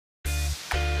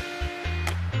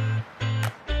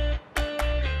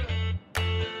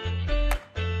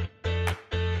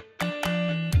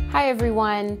Hi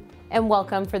everyone, and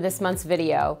welcome for this month's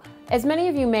video. As many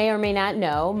of you may or may not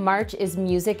know, March is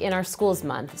Music in Our Schools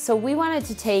Month, so we wanted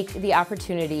to take the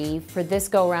opportunity for this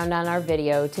go-around on our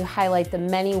video to highlight the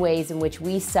many ways in which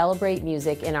we celebrate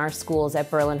music in our schools at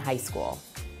Berlin High School.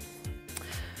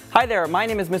 Hi there, my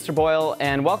name is Mr. Boyle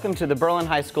and welcome to the Berlin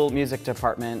High School Music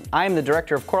Department. I am the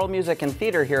Director of Choral Music and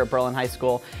Theater here at Berlin High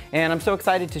School, and I'm so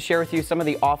excited to share with you some of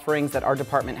the offerings that our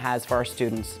department has for our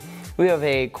students. We have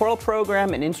a choral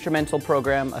program, an instrumental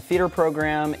program, a theater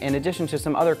program, in addition to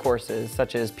some other courses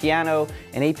such as piano,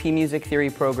 an AP Music Theory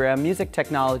program, music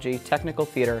technology, technical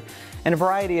theater, and a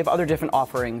variety of other different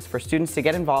offerings for students to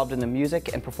get involved in the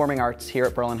music and performing arts here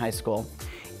at Berlin High School.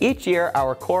 Each year,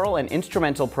 our choral and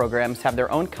instrumental programs have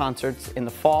their own concerts in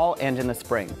the fall and in the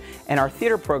spring. And our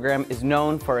theater program is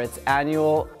known for its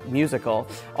annual musical,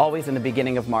 always in the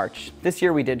beginning of March. This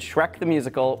year we did Shrek the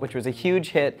Musical, which was a huge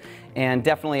hit and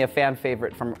definitely a fan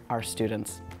favorite from our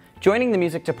students. Joining the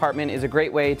music department is a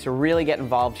great way to really get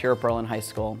involved here at Berlin High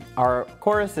School. Our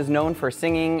chorus is known for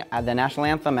singing the national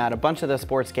anthem at a bunch of the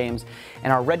sports games,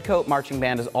 and our Redcoat Marching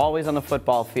Band is always on the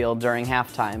football field during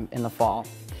halftime in the fall.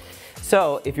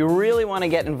 So if you really want to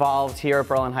get involved here at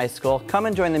Berlin High School, come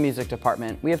and join the music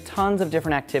department. We have tons of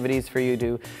different activities for you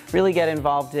to really get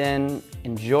involved in,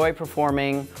 enjoy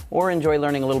performing, or enjoy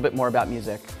learning a little bit more about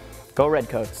music. Go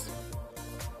Redcoats!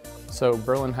 So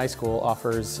Berlin High School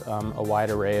offers a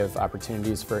wide array of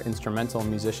opportunities for instrumental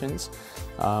musicians.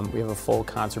 We have a full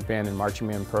concert band and marching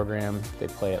band program. They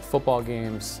play at football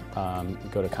games,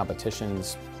 go to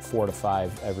competitions 4 to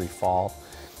 5 every fall.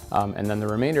 And then the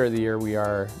remainder of the year we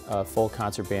are a full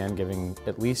concert band giving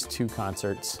at least 2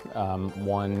 concerts,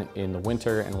 one in the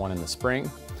winter and one in the spring.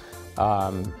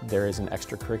 There is an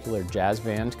extracurricular jazz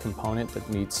band component that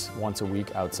meets once a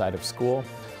week outside of school.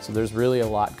 So there's really a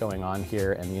lot going on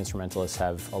here, and the instrumentalists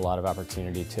have a lot of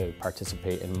opportunity to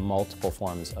participate in multiple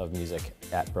forms of music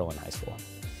at Berlin High School.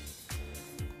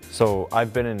 So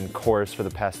I've been in chorus for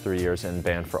the past 3 years and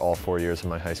band for all 4 years of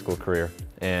my high school career.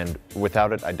 And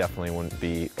without it, I definitely wouldn't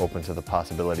be open to the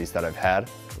possibilities that I've had.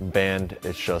 Band,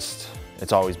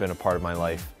 it's always been a part of my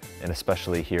life, and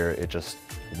especially here, it just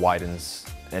widens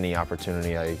any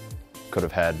opportunity I could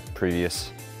have had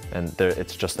previous. And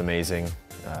it's just amazing,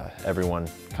 everyone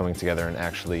coming together and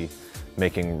actually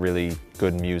making really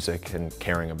good music and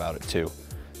caring about it too.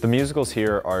 The musicals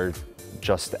here are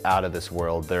just out of this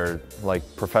world. They're like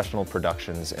professional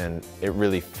productions, and it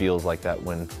really feels like that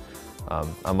when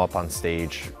I'm up on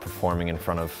stage performing in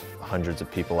front of hundreds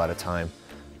of people at a time.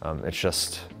 It's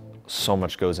just so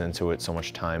much goes into it, so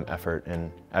much time, effort,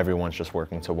 and everyone's just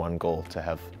working to one goal, to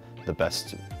have the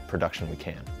best production we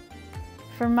can.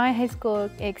 For my high school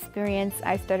experience,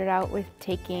 I started out with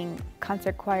taking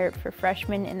concert choir for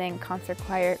freshmen and then concert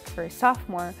choir for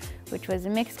sophomore, which was a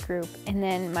mixed group. And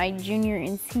then my junior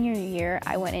and senior year,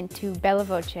 I went into Bella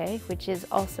Voce, which is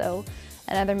also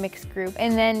another mixed group.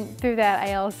 And then through that,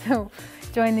 I also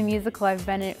joined the musical. I've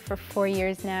been in it for 4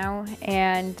 years now,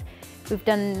 and we've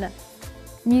done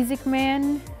Music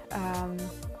Man,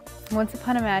 Once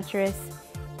Upon a Mattress,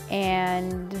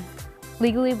 and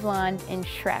Legally Blonde, and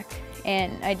Shrek.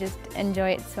 And I just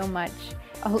enjoy it so much.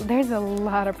 Oh, there's a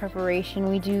lot of preparation.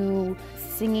 We do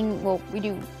singing, we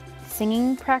do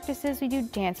singing practices, we do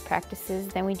dance practices,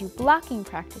 then we do blocking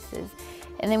practices,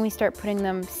 and then we start putting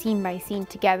them scene by scene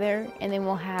together, and then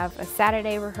we'll have a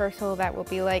Saturday rehearsal that will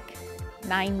be like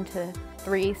 9 to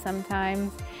 3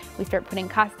 sometimes. We start putting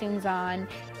costumes on,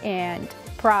 and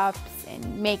props,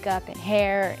 and makeup, and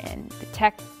hair, and the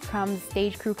tech comes,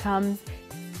 stage crew comes.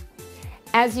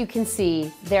 As you can see,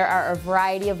 there are a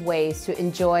variety of ways to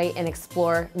enjoy and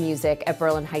explore music at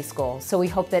Berlin High School, so we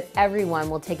hope that everyone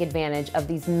will take advantage of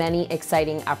these many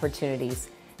exciting opportunities.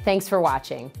 Thanks for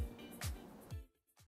watching.